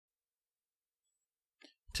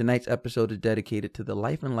tonight's episode is dedicated to the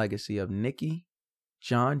life and legacy of Nikki,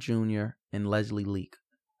 John Jr., and Leslie Leak,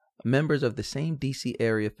 members of the same D.C.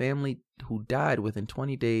 area family who died within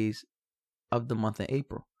 20 days of the month of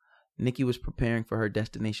April. Nikki was preparing for her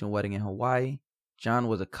destination wedding in Hawaii. John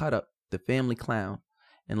was a cut-up, the family clown,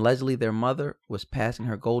 and Leslie, their mother, was passing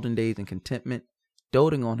her golden days in contentment,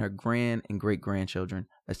 doting on her grand and great-grandchildren,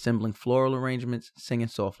 assembling floral arrangements, singing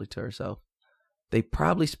softly to herself. They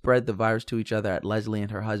probably spread the virus to each other at Leslie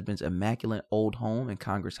and her husband's immaculate old home in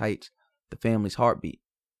Congress Heights, the family's heartbeat,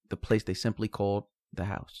 the place they simply called the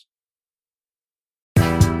house.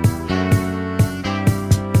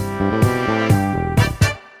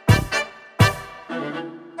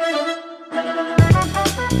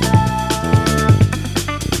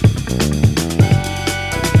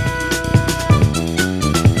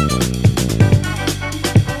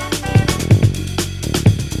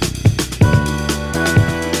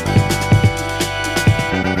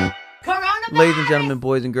 Ladies and gentlemen,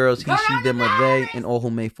 boys and girls, he, she, them, or they, and all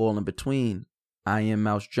who may fall in between. I am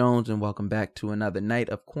Mouse Jones, and welcome back to another night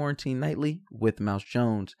of Quarantine Nightly with Mouse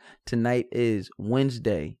Jones. Tonight is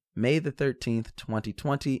Wednesday, May the 13th,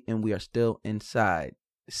 2020, and we are still inside.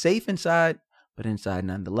 Safe inside, but inside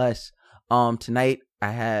nonetheless. Tonight,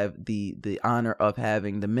 I have the honor of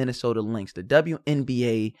having the Minnesota Lynx, the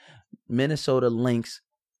WNBA Minnesota Lynx,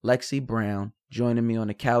 Lexi Brown, joining me on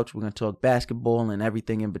the couch. We're going to talk basketball and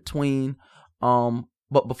everything in between.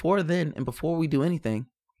 But before then, and before we do anything,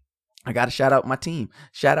 I got to shout out my team.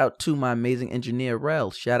 Shout out to my amazing engineer,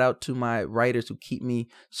 Rel. Shout out to my writers who keep me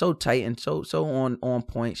so tight and so on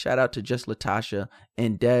point. Shout out to Just Latasha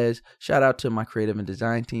and Dez. Shout out to my creative and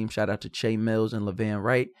design team. Shout out to Che Mills and LeVan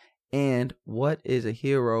Wright. And what is a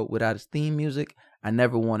hero without his theme music? I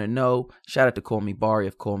never want to know. Shout out to Call Me Bari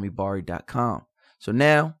of callmebari.com. So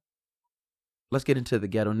now, let's get into the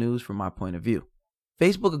ghetto news from my point of view.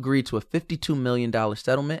 Facebook agreed to a $52 million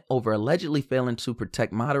settlement over allegedly failing to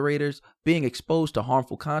protect moderators being exposed to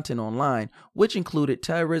harmful content online, which included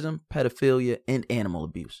terrorism, pedophilia, and animal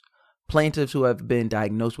abuse. Plaintiffs who have been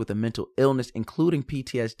diagnosed with a mental illness, including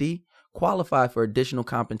PTSD, qualify for additional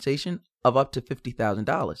compensation of up to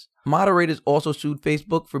 $50,000. Moderators also sued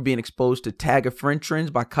Facebook for being exposed to tag a friend trends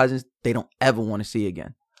by cousins they don't ever want to see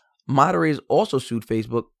again. Moderators also sued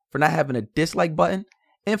Facebook for not having a dislike button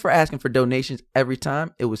and for asking for donations every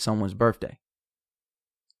time it was someone's birthday.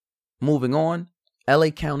 Moving on,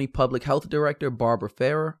 LA County Public Health Director Barbara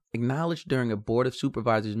Ferrer acknowledged during a Board of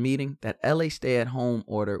Supervisors meeting that LA stay-at-home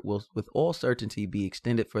order will with all certainty be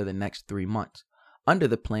extended for the next 3 months. Under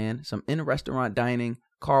the plan, some in-restaurant dining,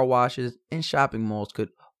 car washes, and shopping malls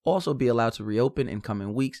could also be allowed to reopen in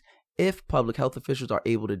coming weeks if public health officials are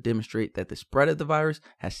able to demonstrate that the spread of the virus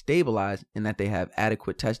has stabilized and that they have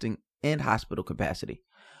adequate testing and hospital capacity.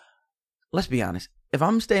 Let's be honest. If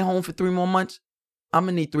I'm staying home for 3 more months, I'm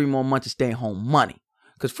going to need 3 more months of staying home money.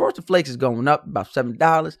 Because Frosted Flakes is going up about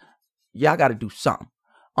 $7. Y'all got to do something.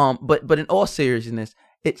 But in all seriousness,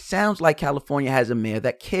 it sounds like California has a mayor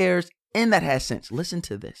that cares and that has sense. Listen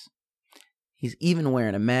to this. He's even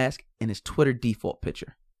wearing a mask in his Twitter default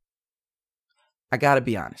picture. I got to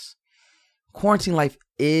be honest. Quarantine life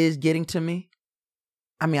is getting to me.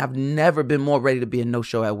 I mean, I've never been more ready to be a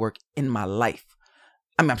no-show at work in my life.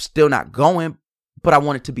 I mean, I'm still not going, but I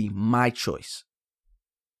want it to be my choice.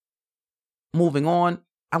 Moving on,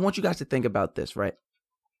 I want you guys to think about this, right?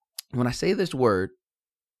 When I say this word,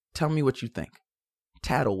 tell me what you think.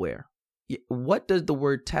 Tattleware. What does the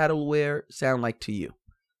word tattleware sound like to you?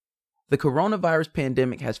 The coronavirus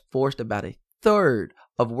pandemic has forced about a third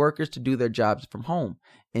of workers to do their jobs from home.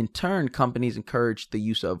 In turn, companies encourage the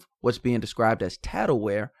use of what's being described as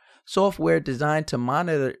tattleware, software designed to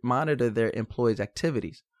monitor their employees'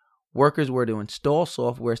 activities. Workers were to install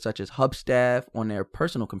software such as Hubstaff on their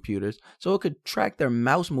personal computers so it could track their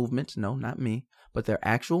mouse movements, no, not me, but their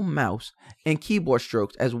actual mouse and keyboard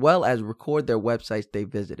strokes, as well as record their websites they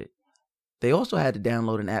visited. They also had to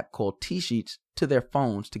download an app called T-Sheets to their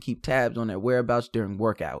phones to keep tabs on their whereabouts during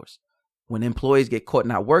work hours. When employees get caught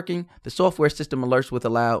not working, the software system alerts with a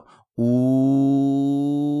loud, ooh.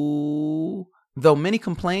 Though many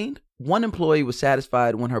complained, one employee was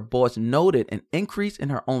satisfied when her boss noted an increase in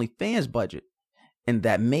her OnlyFans budget and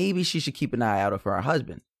that maybe she should keep an eye out for her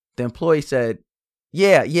husband. The employee said,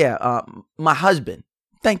 my husband.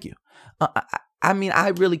 Thank you. I mean, I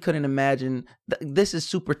really couldn't imagine. This is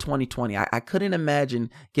super 2020. I couldn't imagine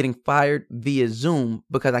getting fired via Zoom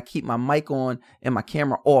because I keep my mic on and my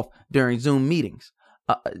camera off during Zoom meetings.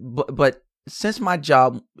 But since my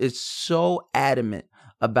job is so adamant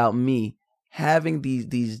about me having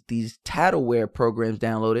these tattleware programs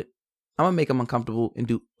downloaded, I'm going to make them uncomfortable and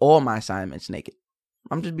do all my assignments naked.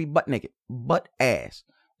 I'm just be butt naked, butt ass,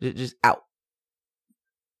 just out.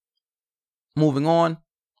 Moving on.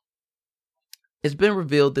 It's been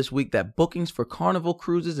revealed this week that bookings for Carnival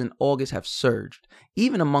cruises in August have surged,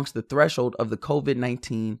 even amongst the threshold of the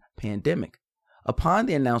COVID-19 pandemic. Upon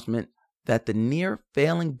the announcement that the near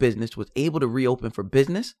failing business was able to reopen for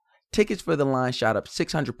business, tickets for the line shot up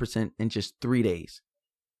 600% in just 3 days.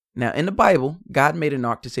 Now, in the Bible, God made an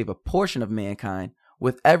ark to save a portion of mankind,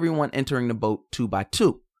 with everyone entering the boat 2 by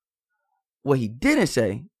 2. What he didn't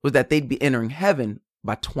say was that they'd be entering heaven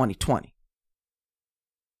by 2020.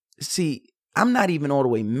 See, I'm not even all the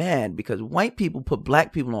way mad because white people put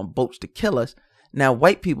black people on boats to kill us. Now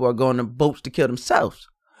white people are going to boats to kill themselves.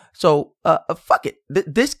 So fuck it.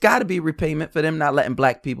 This got to be repayment for them not letting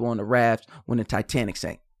black people on the rafts when the Titanic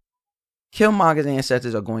sank. Killmonger's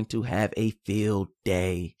ancestors are going to have a field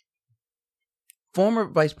day. Former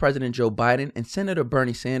Vice President Joe Biden and Senator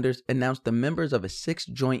Bernie Sanders announced the members of a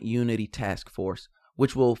 6th Joint Unity Task Force,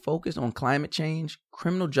 which will focus on climate change,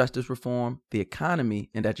 criminal justice reform, the economy,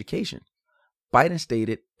 and education. Biden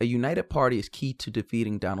stated, "A united party is key to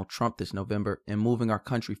defeating Donald Trump this November and moving our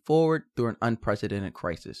country forward through an unprecedented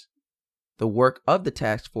crisis. The work of the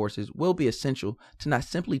task forces will be essential to not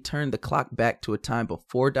simply turn the clock back to a time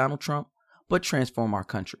before Donald Trump, but transform our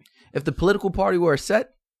country." If the political party were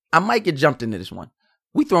set, I might get jumped into this one.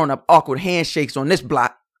 We throwing up awkward handshakes on this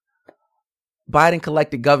block. Biden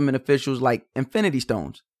collected government officials like Infinity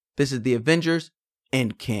Stones. This is the Avengers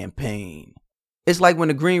End campaign. It's like when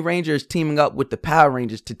the Green Ranger is teaming up with the Power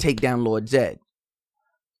Rangers to take down Lord Zed.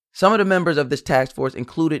 Some of the members of this task force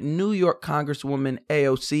included New York Congresswoman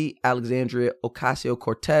AOC Alexandria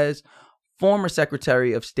Ocasio-Cortez, former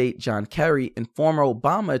Secretary of State John Kerry, and former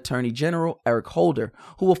Obama Attorney General Eric Holder,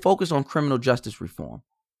 who will focus on criminal justice reform.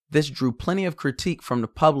 This drew plenty of critique from the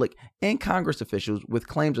public and Congress officials with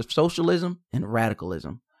claims of socialism and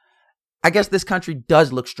radicalism. I guess this country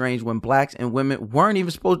does look strange when blacks and women weren't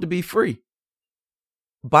even supposed to be free.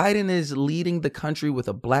 Biden is leading the country with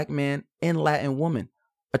a black man and Latin woman.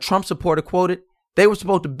 A Trump supporter quoted, "They were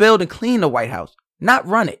supposed to build and clean the White House, not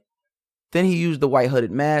run it." Then he used the white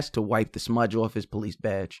hooded mask to wipe the smudge off his police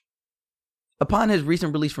badge. Upon his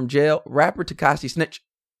recent release from jail, rapper Tekashi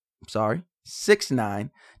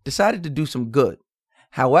 6ix9ine decided to do some good.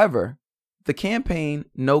 However, the campaign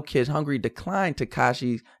No Kids Hungry declined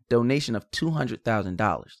Tekashi's donation of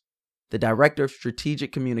 $200,000. The director of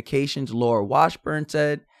strategic communications, Laura Washburn,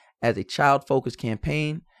 said, "As a child-focused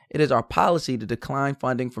campaign, it is our policy to decline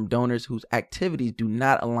funding from donors whose activities do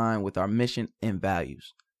not align with our mission and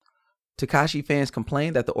values." Tekashi fans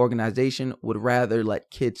complained that the organization would rather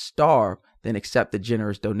let kids starve than accept the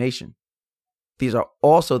generous donation. These are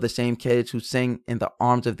also the same kids who sing "In the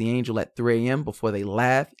Arms of the Angel" at 3 a.m. before they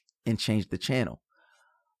laugh and change the channel.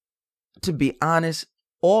 To be honest,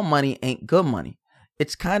 all money ain't good money.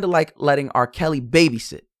 It's kind of like letting R. Kelly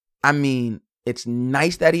babysit. I mean, it's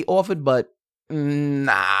nice that he offered, but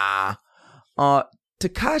nah.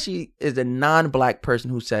 Tekashi is a non-black person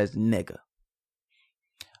who says nigga,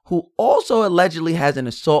 who also allegedly has an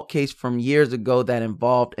assault case from years ago that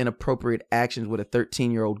involved inappropriate actions with a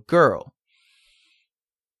 13-year-old girl.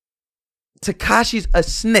 Tekashi's a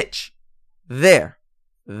snitch. There.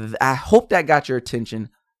 I hope that got your attention.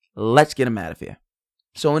 Let's get him out of here.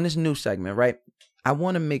 So in this news segment, right, I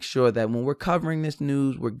want to make sure that when we're covering this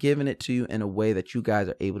news, we're giving it to you in a way that you guys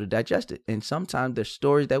are able to digest it. And sometimes there's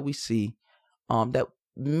stories that we see that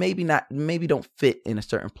maybe don't fit in a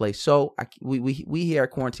certain place. So we here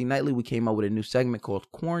at Quarantine Nightly, we came up with a new segment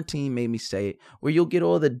called Quarantine Made Me Say It, where you'll get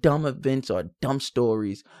all the dumb events or dumb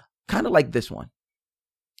stories, kind of like this one.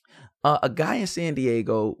 A guy in San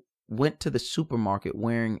Diego went to the supermarket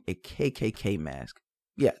wearing a KKK mask.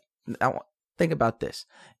 Yeah, think about this.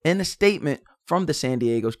 In a statement from the San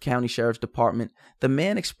Diego County Sheriff's Department, the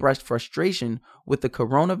man expressed frustration with the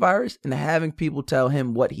coronavirus and having people tell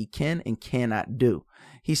him what he can and cannot do.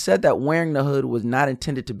 He said that wearing the hood was not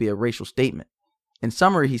intended to be a racial statement. In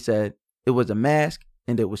summary, he said, it was a mask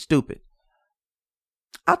and it was stupid.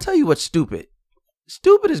 I'll tell you what's stupid.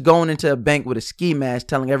 Stupid is going into a bank with a ski mask,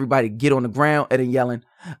 telling everybody to get on the ground and then yelling,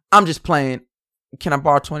 "I'm just playing. Can I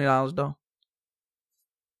borrow $20 though?"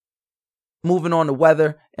 Moving on to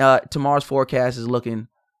weather, tomorrow's forecast is looking,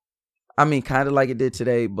 kind of like it did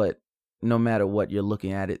today, but no matter what, you're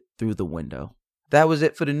looking at it through the window. That was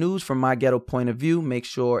it for the news from my ghetto point of view. Make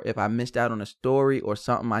sure if I missed out on a story or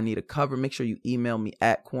something I need to cover, make sure you email me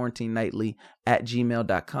at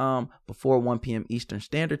quarantinenightly@gmail.com before 1 p.m. Eastern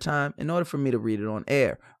Standard Time in order for me to read it on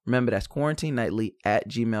air. Remember, that's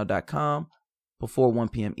quarantinenightly@gmail.com before 1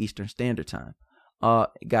 p.m. Eastern Standard Time.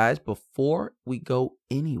 Guys, before we go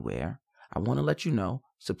anywhere, I want to let you know,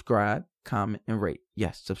 subscribe, comment, and rate.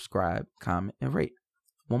 Yes, subscribe, comment, and rate.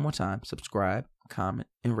 One more time, subscribe, comment,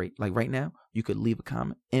 and rate. Like right now, you could leave a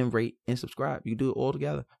comment and rate and subscribe. You do it all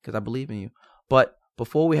together because I believe in you. But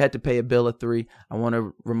before we had to pay a bill of $3, I want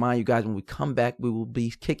to remind you guys, when we come back, we will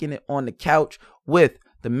be kicking it on the couch with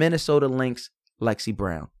the Minnesota Lynx, Lexi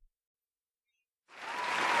Brown.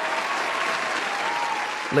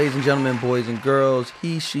 Ladies and gentlemen, boys and girls,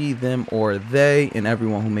 he, she, them, or they, and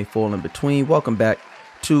everyone who may fall in between, welcome back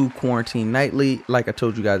to Quarantine Nightly. Like I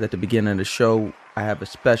told you guys at the beginning of the show, I have a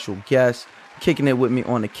special guest kicking it with me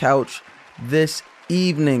on the couch this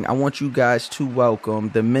evening. I want you guys to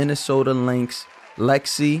welcome the Minnesota Lynx,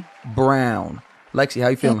 Lexi Brown. Lexi, how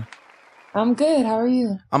you feeling? I'm good. How are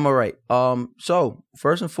you? I'm all right. So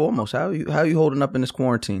first and foremost, how are you holding up in this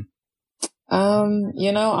quarantine? Honestly,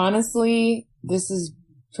 this is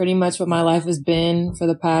pretty much what my life has been for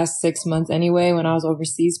the past 6 months anyway, when I was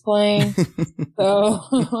overseas playing. So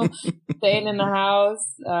staying in the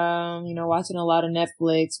house, watching a lot of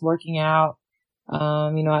Netflix, working out,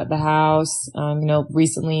 at the house.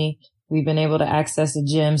 Recently we've been able to access a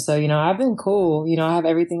gym. So, I've been cool. I have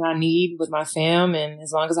everything I need with my fam, and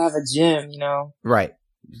as long as I have a gym, Right.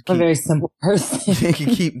 I'm a very simple person.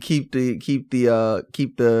 keep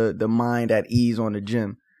the mind at ease on the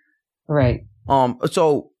gym. Right.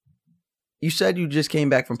 So you said you just came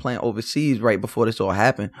back from playing overseas right before this all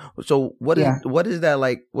happened. So what is that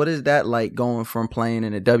like? What is that like going from playing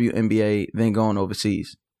in the WNBA then going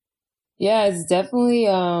overseas? Yeah, it's definitely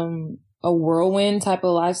a whirlwind type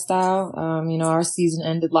of lifestyle. Our season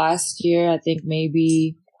ended last year, I think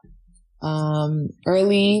maybe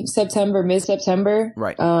early September, mid-September.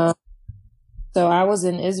 Right. So I was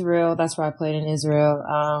in Israel. That's where I played in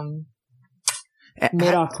Israel.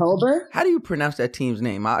 Mid-October. How do you pronounce that team's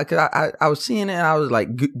name? Because I was seeing it and I was like,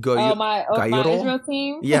 my Israel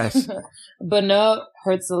team? Yes. Bnot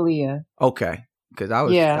Herzliya. Okay. Because I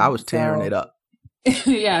was tearing it up.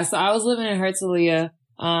 Yeah. So I was living in Herzliya,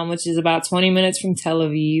 which is about 20 minutes from Tel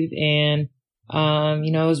Aviv. And,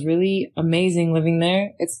 it was really amazing living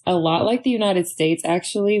there. It's a lot like the United States,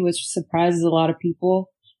 actually, which surprises a lot of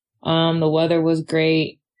people. The weather was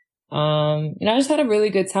great. I just had a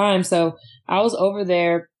really good time. So I was over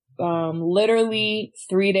there, literally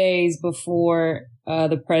 3 days before,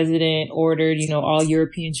 the president ordered, all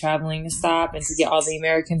European traveling to stop and to get all the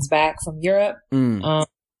Americans back from Europe.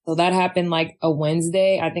 So that happened like a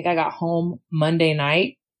Wednesday. I think I got home Monday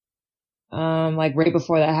night, right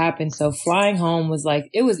before that happened. So flying home was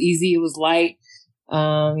it was easy. It was light.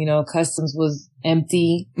 Customs was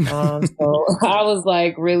empty. So I was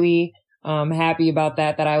really, happy about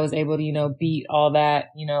that I was able to, beat all that,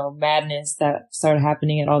 madness that started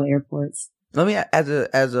happening at all the airports. Let me, as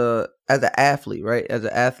an athlete, right? As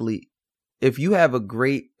an athlete, if you have a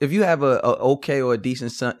okay or a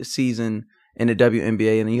decent season in the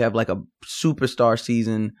WNBA and you have like a superstar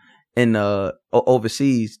season in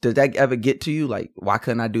overseas, does that ever get to you? Like, why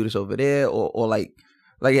couldn't I do this over there? Or like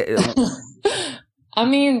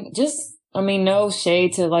no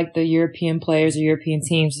shade to the European players or European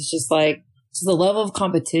teams. It's just the level of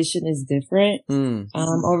competition is different,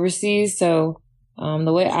 overseas. So,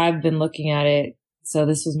 the way I've been looking at it, so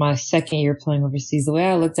this was my second year playing overseas. The way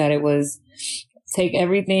I looked at it was take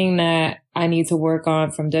everything that I need to work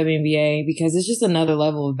on from WNBA, because it's just another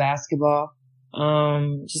level of basketball.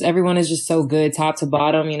 Just everyone is just so good top to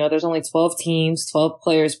bottom. There's only 12 teams, 12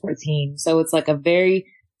 players per team. So it's a very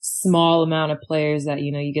small amount of players that,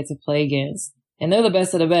 you get to play against, and they're the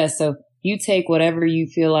best of the best. So you take whatever you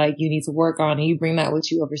feel like you need to work on and you bring that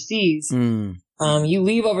with you overseas. You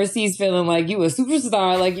leave overseas feeling like you a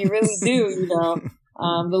superstar, like you really do,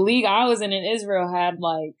 The league I was in Israel had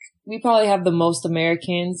we probably have the most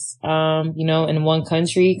Americans, in one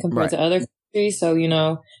country compared to other countries. So,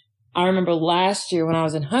 I remember last year when I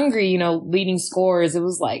was in Hungary, leading scores, it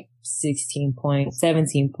was 16 points,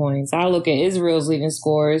 17 points. I look at Israel's leading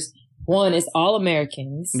scores. One, it's all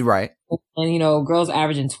Americans. Right. And, girls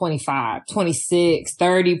averaging 25, 26,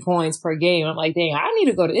 30 points per game. I'm like, dang, I need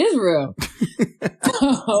to go to Israel.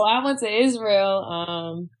 So I went to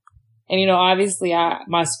Israel. And, obviously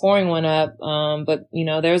my scoring went up. But,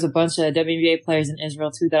 there was a bunch of WNBA players in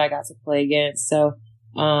Israel too that I got to play against. So,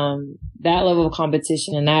 that level of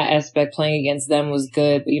competition and that aspect playing against them was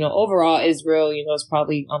good. But, overall Israel, is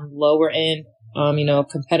probably on the lower end,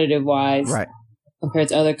 competitive wise. Right. Compared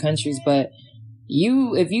to other countries. But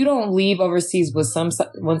if you don't leave overseas with some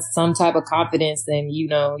type of confidence, then, you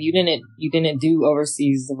didn't do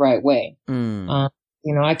overseas the right way.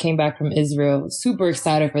 you know, I came back from Israel super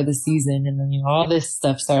excited for the season, and then, you know, all this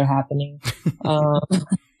stuff started happening.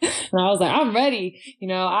 And I was like, I'm ready. You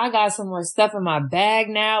know, I got some more stuff in my bag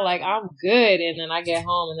now. Like, I'm good. And then I get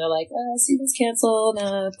home and they're like, season's canceled,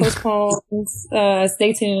 postponed,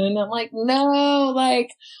 stay tuned. I'm like, no, like,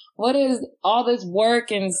 what is all this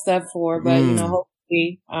work and stuff for? But, you know,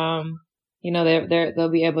 hopefully, you know, they'll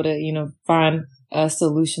be able to, you know, find a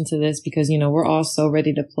solution to this because, you know, we're all so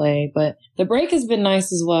ready to play. But the break has been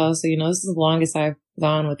nice as well. So, you know, this is the longest I've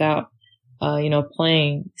gone without you know,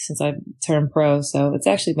 playing since I turned pro. So it's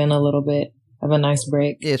actually been a little bit of a nice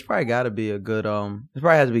break. Yeah, it's probably got to be a good, it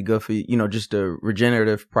probably has to be good for, you know, just the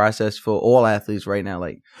regenerative process for all athletes right now.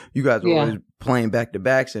 Like, you guys are always playing back to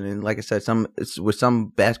backs. And then, like I said, with some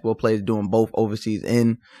basketball players doing both overseas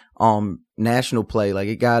and, national play,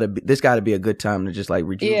 like this got to be a good time to just like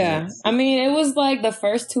rejuvenate. Yeah. I mean, it was like the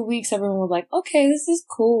first 2 weeks, everyone was like, okay, this is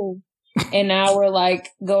cool. And now we're like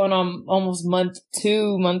going on almost month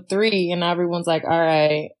 2, month 3, and everyone's like, all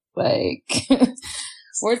right, like,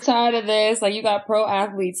 we're tired of this. Like, you got pro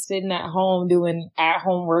athletes sitting at home doing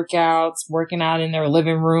at-home workouts, working out in their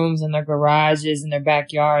living rooms and their garages and their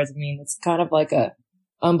backyards. I mean, it's kind of like a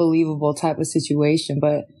unbelievable type of situation.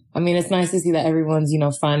 But I mean, it's nice to see that everyone's, you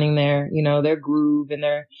know, finding their, you know, their groove and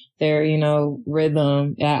their, you know,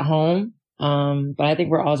 rhythm at home. But I think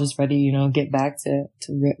we're all just ready, you know, get back to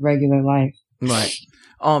regular life. Right.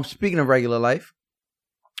 Speaking of regular life,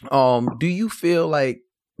 do you feel like,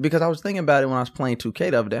 because I was thinking about it when I was playing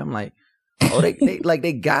 2K the other day, I'm like, oh, they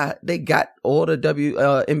got all the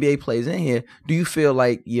NBA players in here. Do you feel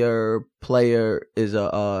like your player is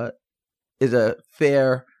a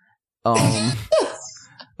fair, a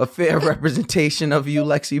fair representation of you,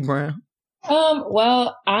 Lexie Brown?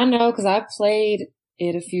 Well, I know because I played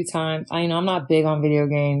it a few times. I'm not big on video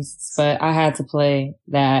games, but I had to play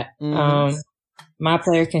that. Mm-hmm. My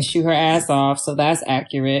player can shoot her ass off, so that's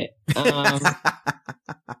accurate.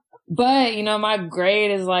 But, you know, my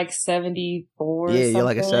grade is like 74. Yeah, you're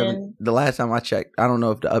like a 7. The last time I checked, I don't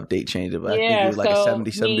know if the update changed it, but I think it was like a 70,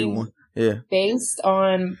 71. Yeah. Based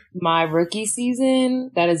on my rookie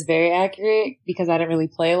season, that is very accurate because I didn't really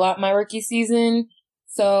play a lot my rookie season.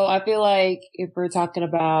 So I feel like if we're talking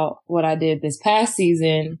about what I did this past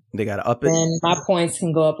season, they got to up it. Then my points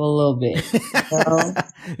can go up a little bit. So,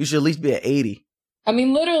 you should at least be at 80. I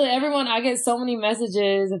mean, literally I get so many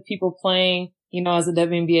messages of people playing, you know, as a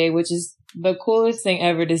WNBA, which is the coolest thing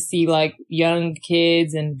ever to see, like young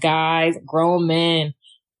kids and guys, grown men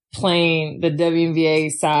playing the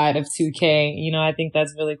WNBA side of 2K. You know, I think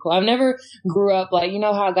that's really cool. I've never grew up like, you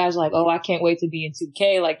know how guys are like, oh, I can't wait to be in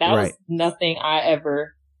 2K. Like that was nothing I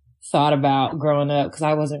ever thought about growing up because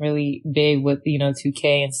I wasn't really big with, you know,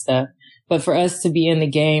 2K and stuff. But for us to be in the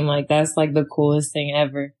game, like that's like the coolest thing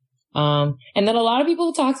ever. And then a lot of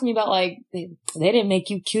people talk to me about like, they didn't make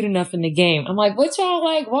you cute enough in the game. I'm like, what y'all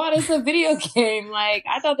like? What is a video game? Like,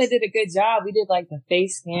 I thought they did a good job. We did like the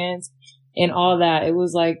face scans and all that. It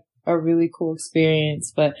was like a really cool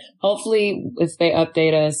experience, but hopefully if they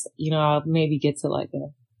update us, you know, I'll maybe get to like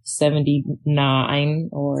a 79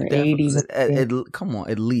 or 80. Come on,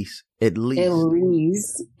 at least.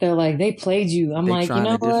 They're like, they played you. I'm like, you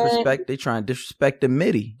know what? They trying to disrespect the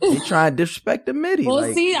MIDI. Well,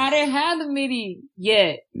 like, see, I didn't have the MIDI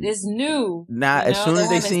yet. It's new. Nah, as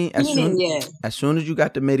soon as you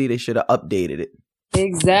got the MIDI, they should have updated it.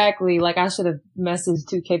 Exactly. Like I should have messaged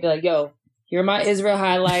 2K, be like, yo, here are my Israel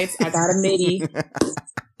highlights. I got a MIDI.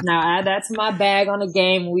 Now add that to my bag on the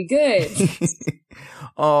game. We good.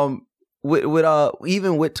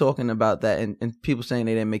 Even with talking about that and people saying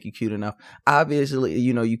they didn't make you cute enough, obviously,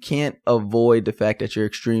 you know, you can't avoid the fact that you're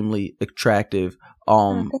extremely attractive.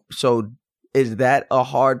 So is that a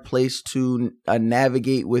hard place to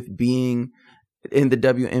navigate with being in the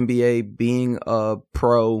WNBA, being a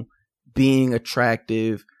pro, being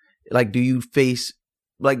attractive? Like, do you face,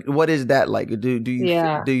 like, what is that like? Do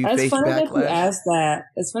you face backlash?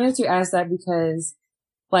 It's funny that you ask that because,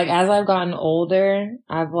 like, as I've gotten older,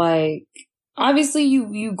 I've like, obviously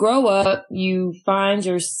you grow up, you find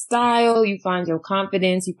your style, you find your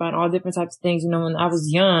confidence, you find all different types of things. You know, when I was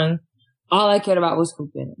young, all I cared about was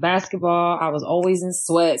hooping. Basketball, I was always in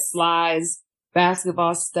sweats, slides,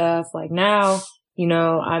 basketball stuff. Like now, you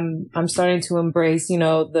know, I'm starting to embrace, you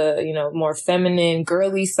know, the, you know, more feminine,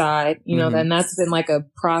 girly side, you know, and that's been like a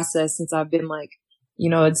process since I've been like, you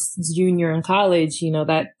know, it's junior in college, you know,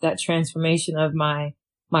 that transformation of my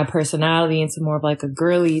personality into more of like a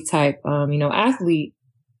girly type, you know, athlete.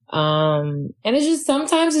 And it's just,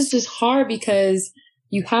 sometimes it's just hard because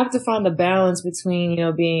you have to find the balance between, you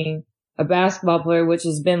know, being a basketball player, which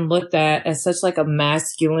has been looked at as such like a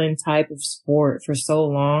masculine type of sport for so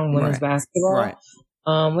long, women's basketball,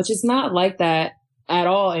 which is not like that at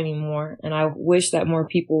all anymore. And I wish that more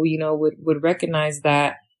people, you know, would recognize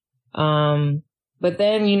that. But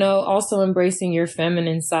then, you know, also embracing your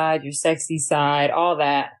feminine side, your sexy side, all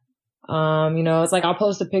that. You know, it's like I'll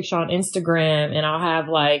post a picture on Instagram and I'll have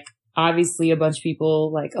like, obviously a bunch of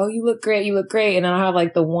people like, oh, you look great. And then I'll have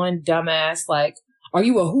like the one dumbass, like, are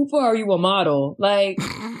you a hooper or are you a model? Like,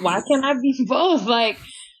 why can't I be both? Like,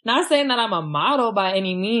 not saying that I'm a model by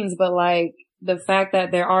any means, but like the fact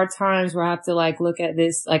that there are times where I have to like look at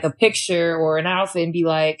this, like a picture or an outfit and be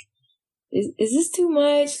like, is this too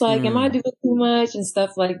much? Like, am I doing too much and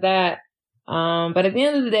stuff like that? But at the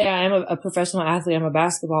end of the day, I am a professional athlete. I'm a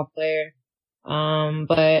basketball player.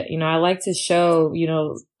 But, you know, I like to show, you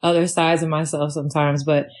know, other sides of myself sometimes,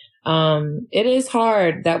 but, it is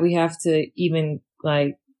hard that we have to even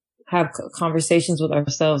like have conversations with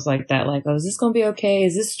ourselves like that. Like, oh, is this going to be okay?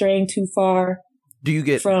 Is this straying too far? Do you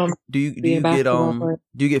get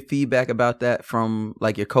feedback about that from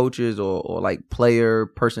like your coaches or like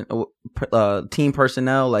team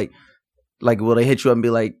personnel? Like will they hit you up and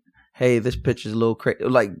be like, hey, this picture's a little crazy?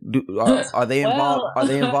 Like, are they involved? Are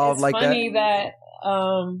they involved like that? It's funny that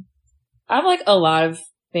I have like a lot of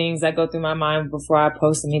things that go through my mind before I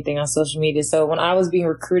post anything on social media. So when I was being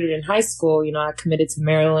recruited in high school, you know, I committed to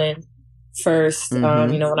Maryland first, you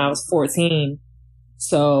know, when I was 14.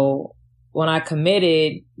 So when I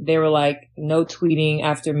committed, they were like, no tweeting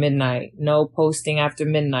after midnight, no posting after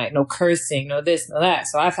midnight, no cursing, no this, no that.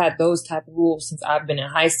 So I've had those type of rules since I've been in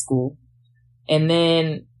high school. And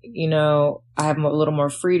then, you know, I have a little more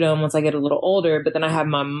freedom once I get a little older, but then I have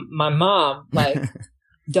my mom, like,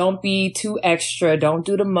 don't be too extra. Don't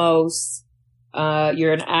do the most.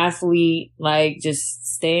 You're an athlete. Like, just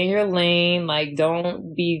stay in your lane. Like,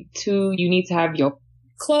 don't be you need to have your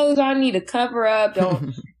clothes on, you need to cover up.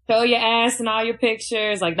 Don't show your ass in all your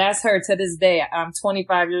pictures. Like, that's her to this day. I'm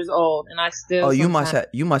 25 years old and I still. Oh, you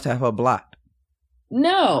must have her blocked.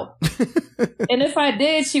 No. And if I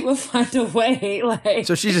did, she would find a way. Like,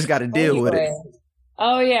 so she just got to deal with it.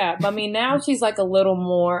 Oh yeah. I mean, now she's like a little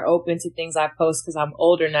more open to things I post because I'm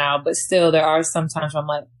older now, but still there are some times where I'm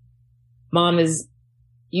like, Mom,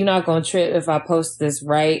 you're not going to trip if I post this,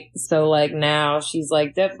 right? So like now she's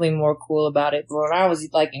like definitely more cool about it. But when I was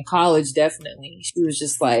like in college, definitely she was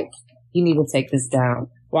just like, you need to take this down.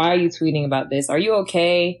 Why are you tweeting about this? Are you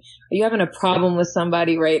okay? Are you having a problem with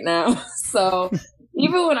somebody right now? So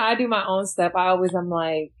even when I do my own stuff, I'm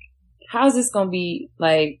like, how's this going to be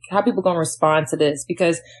like, how people going to respond to this?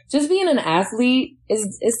 Because just being an athlete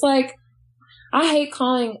it's like, I hate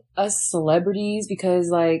calling us celebrities because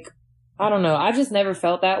like, I don't know. I just never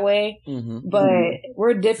felt that way, but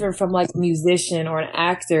we're different from like a musician or an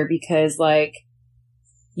actor because like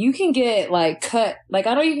you can get like cut, like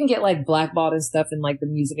I know you can get like blackballed and stuff in like the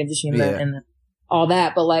music industry and all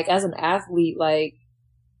that. But like as an athlete, like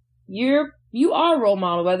you are a role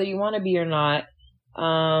model, whether you want to be or not.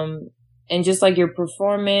 And just like your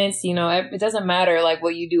performance, you know, it doesn't matter like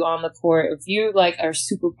what you do on the court. If you like are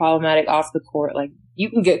super problematic off the court, like you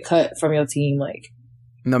can get cut from your team, like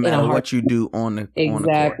no matter what you do on the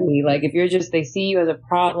exactly. Like if you're just, they see you as a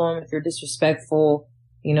problem, if you're disrespectful,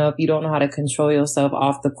 you know, if you don't know how to control yourself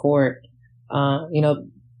off the court, you know,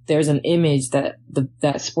 there's an image that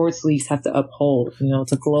that sports leagues have to uphold. You know,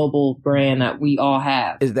 it's a global brand that we all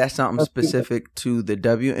have. Is that something specific to the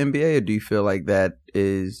WNBA, or do you feel like that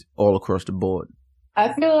is all across the board?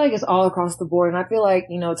 I feel like it's all across the board, and I feel like,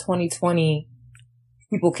 you know, 2020,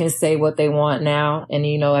 people can say what they want now, and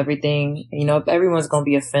you know, everything. You know, everyone's gonna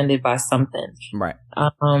be offended by something, right?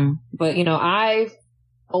 But you know, I've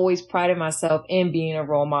always prided myself in being a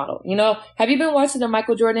role model. You know, have you been watching the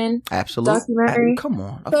Michael Jordan documentary? Come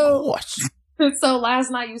on, of course. So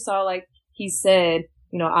last night you saw, like, he said,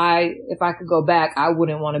 you know, if I could go back, I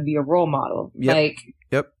wouldn't want to be a role model. Yep.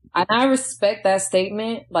 And I respect that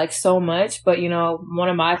statement like so much. But you know, one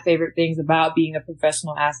of my favorite things about being a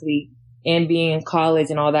professional athlete and being in college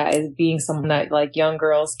and all that is being someone that like young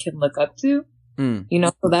girls can look up to. You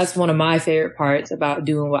know, so that's one of my favorite parts about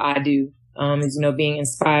doing what I do. Is, you know, being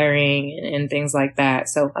inspiring and things like that.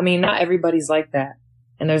 So, I mean, not everybody's like that,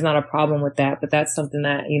 and there's not a problem with that, but that's something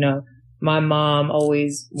that, you know, my mom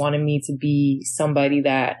always wanted me to be somebody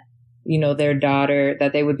that, you know, their daughter,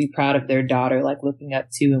 that they would be proud of their daughter, like looking up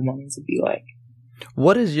to and wanting to be like.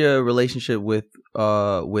 What is your relationship with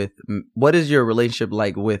Maryland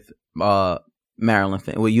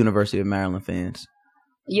with University of Maryland fans?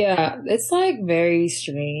 Yeah, it's like very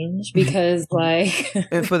strange because like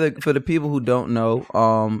and for the people who don't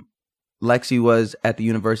know, Lexi was at the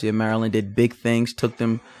University of Maryland, did big things, took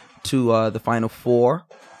them to the Final Four.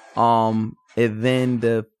 And then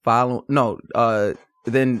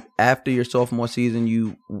then after your sophomore season,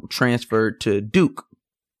 you transferred to Duke.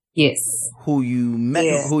 Yes. Who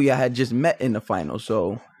you had just met in the final.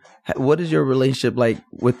 So what is your relationship like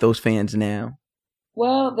with those fans now?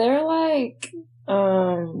 Well, they're like,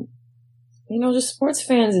 just sports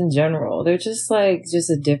fans in general. They're just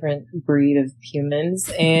a different breed of humans.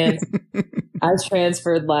 And I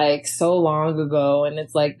transferred like so long ago, and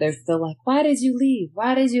it's like, they're still like, why did you leave?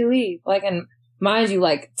 Why did you leave? Like, and mind you,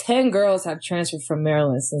 like 10 girls have transferred from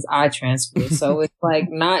Maryland since I transferred. So it's like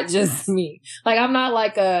not just me. Like, I'm not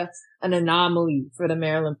like an anomaly for the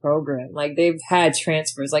Maryland program. Like, they've had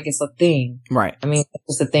transfers. Like, it's a thing. Right. I mean,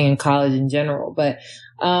 it's a thing in college in general. But,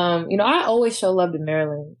 I always show love to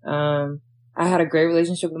Maryland. I had a great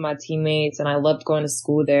relationship with my teammates, and I loved going to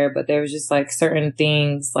school there. But there was just like certain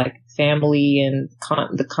things like family and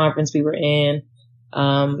the conference we were in.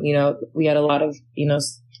 We had a lot of,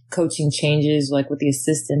 coaching changes like with the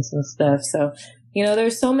assistants and stuff. So,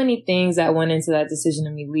 there's so many things that went into that decision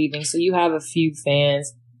of me leaving. So you have a few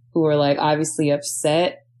fans who are like obviously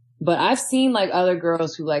upset, but I've seen like other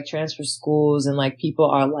girls who like transfer schools, and like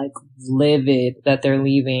people are like livid that they're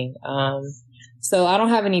leaving. So I don't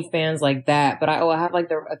have any fans like that, but I have like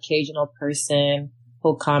the occasional person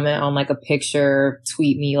who'll comment on like a picture,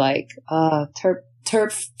 tweet me like,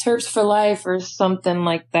 Terps for life or something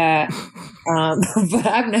like that. But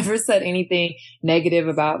I've never said anything negative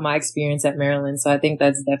about my experience at Maryland. So I think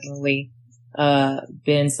that's definitely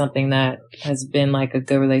been something that has been like a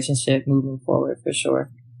good relationship moving forward for sure.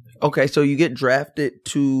 Okay, so you get drafted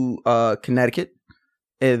to Connecticut,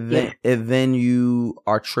 and then you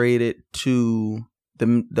are traded to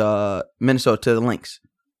the Minnesota, to the Lynx.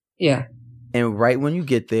 Yeah. And right when you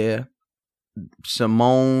get there,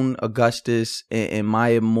 Simone Augustus and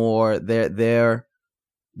Maya Moore, they're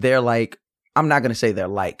like, I'm not gonna say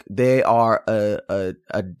they are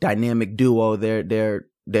a dynamic duo. They're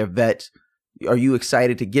vets. Are you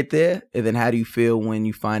excited to get there? And then how do you feel when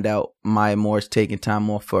you find out Maya Moore's taking time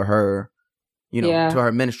off for her, to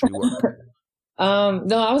her ministry work?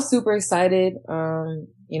 No, I was super excited.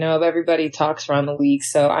 Everybody talks around the league,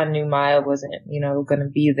 so I knew Maya wasn't, gonna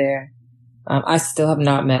be there. I still have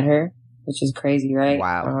not met her, which is crazy, right?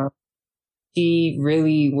 Wow. She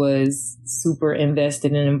really was super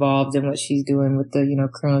invested and involved in what she's doing with the,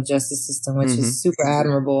 criminal justice system, which is super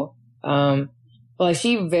admirable. But like,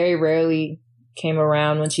 she very rarely came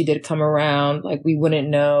around. When she did come around, like, we wouldn't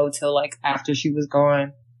know till like after she was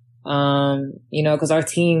gone. Cause our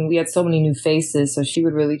team, we had so many new faces. So she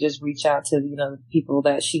would really just reach out to, the people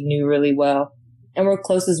that she knew really well and were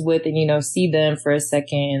closest with, and, see them for a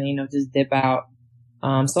second and, just dip out.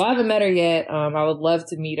 So I haven't met her yet. I would love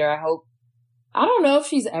to meet her. I don't know if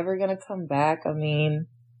she's ever going to come back. I mean,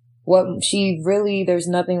 there's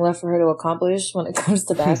nothing left for her to accomplish when it comes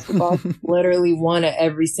to basketball. Literally won at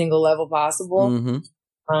every single level possible.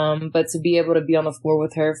 Mm-hmm. But to be able to be on the floor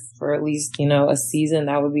with her for at least, a season,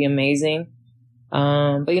 that would be amazing.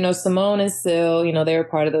 But Simone and Sil, they were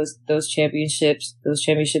part of those championship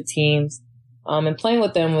teams. And playing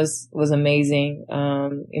with them was amazing.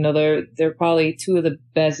 They're probably two of the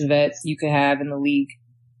best vets you could have in the league.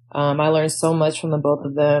 I learned so much from the both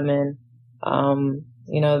of them, and,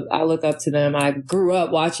 I look up to them. I grew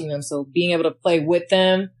up watching them. So being able to play with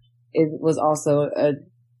them, it was also a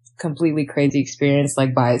completely crazy experience,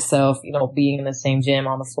 like by itself, being in the same gym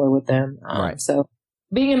on the floor with them. Right. So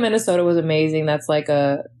being in Minnesota was amazing. That's like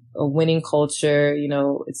a winning culture.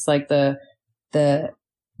 It's like the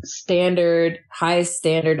highest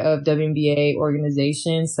standard of WNBA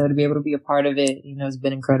organization. So to be able to be a part of it, has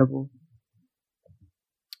been incredible.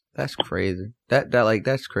 That's crazy.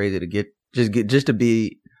 That's crazy to get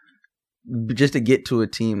to a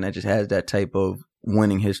team that just has that type of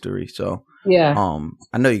winning history. So yeah.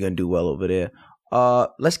 I know you're gonna do well over there.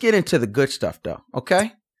 Let's get into the good stuff though.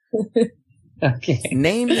 Okay. Okay.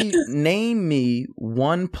 Name me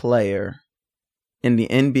one player in the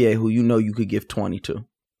NBA who you could give 20 to.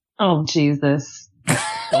 Oh Jesus.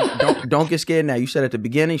 Don't get scared now. You said at the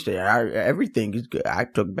beginning, you said everything is good. I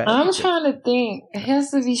took back. I'm trying to think. It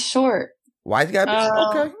has to be short. Why he got to be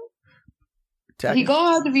okay? He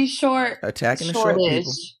gonna have to be short. Attacking the short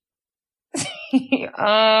people.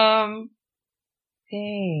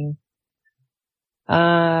 Dang.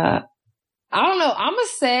 I don't know. I'm gonna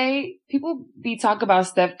say people be talking about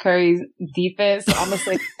Steph Curry's defense. So I'm gonna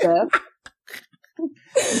say Steph.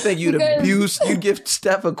 You think you'd give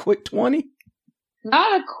Steph a quick 20?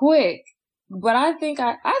 Not a quick, but I think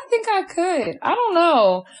I could. I don't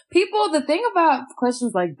know. The thing about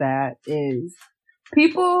questions like that is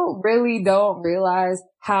people really don't realize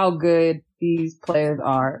how good these players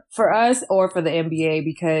are for us or for the NBA,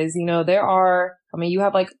 because, you know, you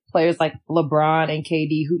have like players like LeBron and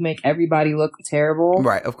KD who make everybody look terrible.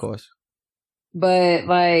 Right, of course. But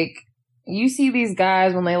like, you see these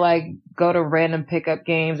guys when they like go to random pickup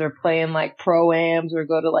games or play in like pro-ams or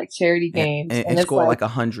go to like charity games and score like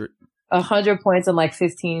 100 points in like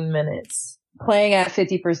 15 minutes playing at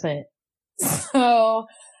 50%. So,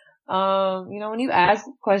 you know, when you ask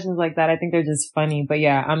questions like that, I think they're just funny. But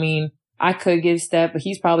yeah, I mean, I could give Steph, but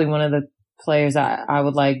he's probably one of the players I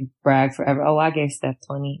would like brag forever. Oh, I gave Steph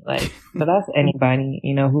 20. Like, but that's anybody,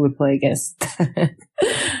 you know, who would play against.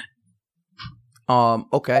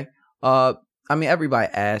 Okay. I mean,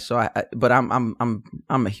 everybody asks, so but I'm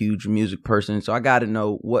a huge music person, so I got to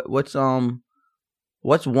know what's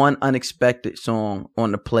one unexpected song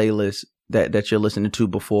on the playlist that you're listening to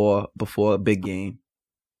before a big game.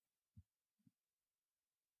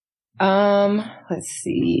 Let's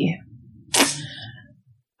see.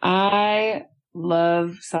 I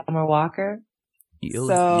love Summer Walker. You're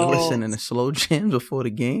listening to slow jams before the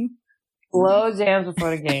game? Slow jams before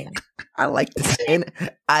the game. I like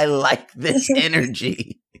this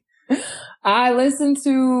energy. I listen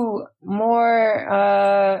to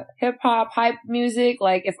more hip hop hype music,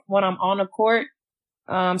 like when I'm on the court.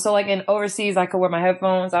 So like in overseas, I could wear my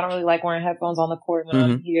headphones. I don't really like wearing headphones on the court when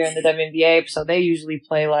I'm here in the WNBA. So they usually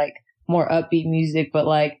play like more upbeat music, but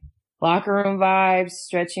like locker room vibes,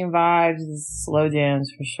 stretching vibes, slow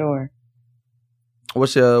jams for sure.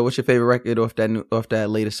 What's your favorite record off that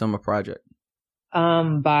latest summer project?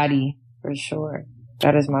 Body for sure.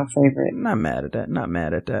 That is my favorite. Not mad at that. Not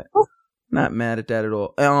mad at that at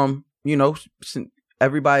all. You know,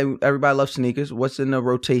 everybody loves sneakers. What's in the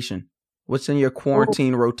rotation? What's in your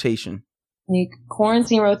quarantine rotation?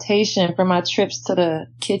 Quarantine rotation for my trips to the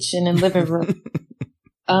kitchen and living room.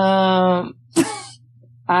 I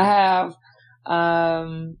have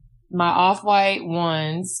my Off-White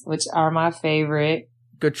ones, which are my favorite.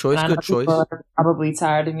 Good choice. People are probably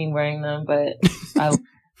tired of me wearing them, but I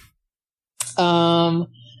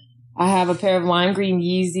have a pair of lime green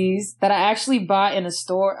Yeezys that I actually bought in a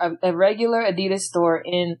store, a regular Adidas store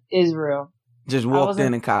in Israel. Just walked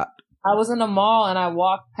in and copped. I was in the mall and I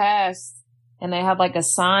walked past and they had like a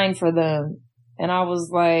sign for them. And I was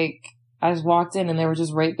like, I just walked in and they were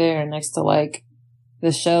just right there next to like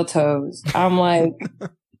the shell toes. I'm like,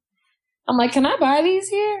 can I buy these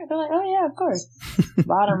here? They're like, oh yeah, of course.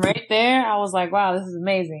 Bought them right there. I was like, wow, this is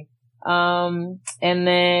amazing. And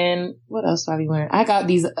then what else do I be wearing? I got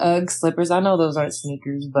these UGG slippers. I know those aren't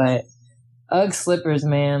sneakers, but UGG slippers,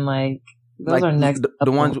 man, like those are next.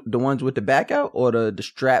 The ones with the back out or the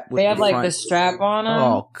strap with they have the like front? the strap on them.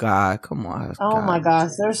 Oh God, come on. Oh my gosh,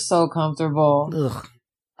 they're so comfortable. Ugh.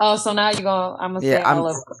 Oh, so now I'm gonna say I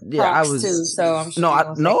love Crocs too. So I'm sure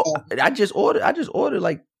I just ordered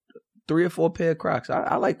like 3 or 4 pair of Crocs.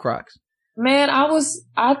 I like Crocs. Man,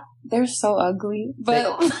 they're so ugly,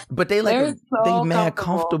 but they mad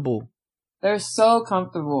comfortable. They're so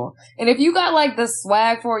comfortable. And if you got like the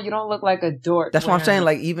swag for it, you don't look like a dork. That's what I'm saying.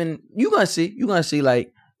 Like even you're gonna see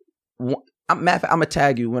like I'm gonna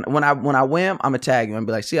tag you when I wear them. I'm gonna tag you and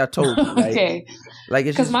be like, see, I told you. Like, okay. Like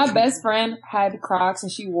it's because my best friend had Crocs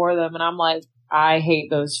and she wore them, and I'm like, I hate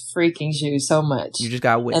those freaking shoes so much. You just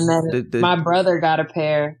got. And then my brother got a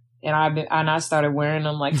pair. And I started wearing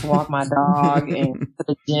them like to walk my dog and to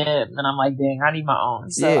the gym. And I'm like, dang, I need my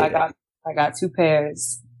own. So yeah. I got 2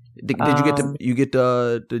 pairs. Did you get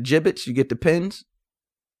the gibbets? You get the pins?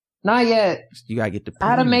 Not yet. You gotta get the pins. I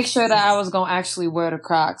had to make sure that I was gonna actually wear the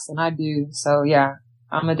Crocs, and I do. So yeah,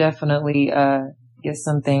 I'm gonna definitely get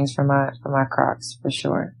some things for my Crocs for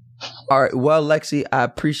sure. All right. Well, Lexi, I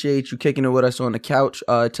appreciate you kicking it with us on the couch.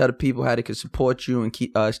 Tell the people how they can support you and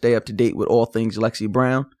keep stay up to date with all things Lexi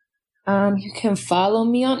Brown. You can follow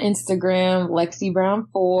me on Instagram, Lexi Brown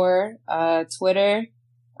 4, Twitter,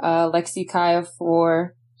 Lexi Kaya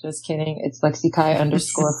 4. Just kidding. It's Lexi Kaya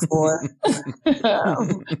 _4.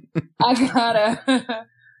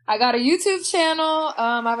 I got a YouTube channel.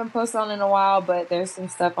 I haven't posted on in a while, but there's some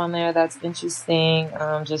stuff on there that's interesting.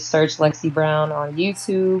 Just search Lexi Brown on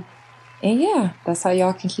YouTube. And yeah, that's how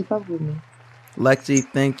y'all can keep up with me. Lexi,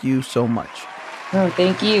 thank you so much. No,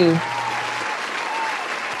 thank you.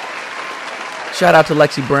 Shout out to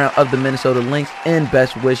Lexi Brown of the Minnesota Lynx, and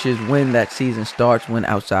best wishes when that season starts, when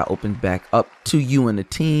outside opens back up, to you and the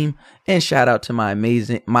team. And shout out to my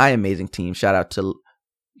amazing team. Shout out to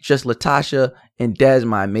just Latasha and Des,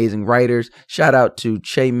 my amazing writers. Shout out to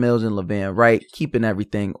Che Mills and LeVan Wright, keeping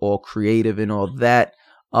everything all creative and all that.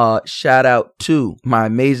 Shout out to my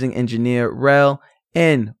amazing engineer, Rel.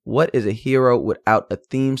 And what is a hero without a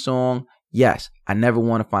theme song? Yes, I never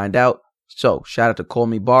want to find out. So shout out to Call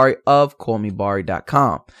Me Bari of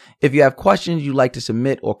callmebari.com. If you have questions you'd like to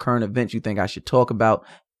submit or current events you think I should talk about,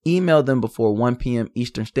 email them before 1 p.m.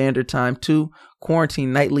 Eastern Standard Time to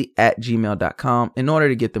quarantinenightly@gmail.com in order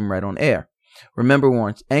to get them read on air. Remember, we're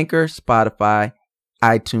on Anchor, Spotify,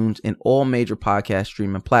 iTunes, and all major podcast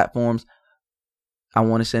streaming platforms. I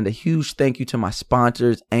want to send a huge thank you to my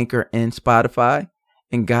sponsors, Anchor and Spotify.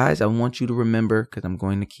 And guys, I want you to remember, because I'm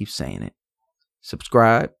going to keep saying it,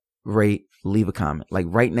 subscribe, rate, leave a comment. Like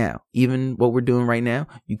right now, even what we're doing right now,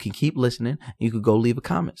 you can keep listening. You could go leave a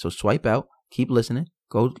comment. So swipe out, keep listening,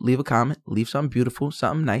 go leave a comment, leave something beautiful,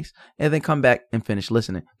 something nice, and then come back and finish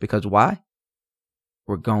listening. Because why?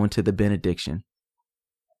 We're going to the benediction.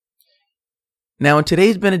 Now, in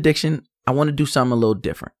today's benediction, I want to do something a little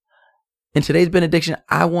different. In today's benediction,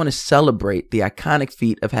 I want to celebrate the iconic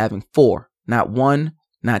feat of having 4, not 1,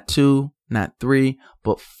 not 2, not 3,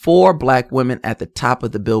 but 4 black women at the top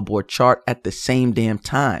of the Billboard chart at the same damn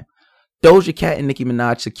time. Doja Cat and Nicki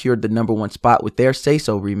Minaj secured the #1 spot with their Say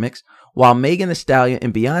So remix, while Megan Thee Stallion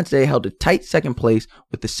and Beyonce held a tight second place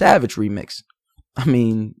with the Savage remix. I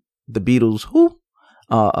mean, the Beatles, who?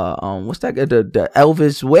 What's that? The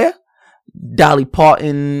Elvis, where? Dolly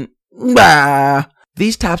Parton, bah.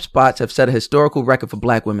 These top spots have set a historical record for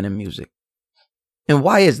black women in music. And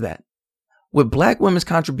why is that? With black women's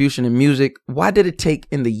contribution in music, why did it take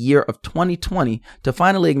in the year of 2020 to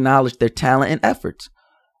finally acknowledge their talent and efforts?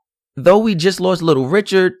 Though we just lost Little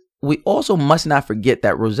Richard, we also must not forget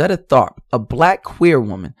that Rosetta Tharpe, a black queer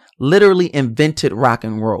woman, literally invented rock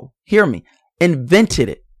and roll. Hear me, invented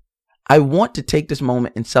it. I want to take this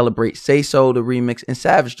moment and celebrate Say So, the remix, and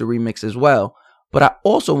Savage, the remix as well. But I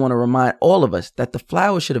also want to remind all of us that the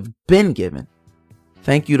flowers should have been given.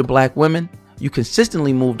 Thank you to black women. You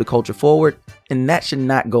consistently move the culture forward, and that should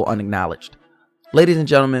not go unacknowledged. Ladies and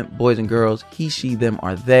gentlemen, boys and girls, he, she, them,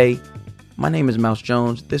 are they. My name is Mouse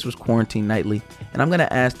Jones. This was Quarantine Nightly, and I'm going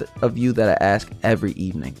to ask of you that I ask every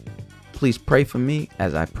evening. Please pray for me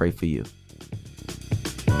as I pray for you.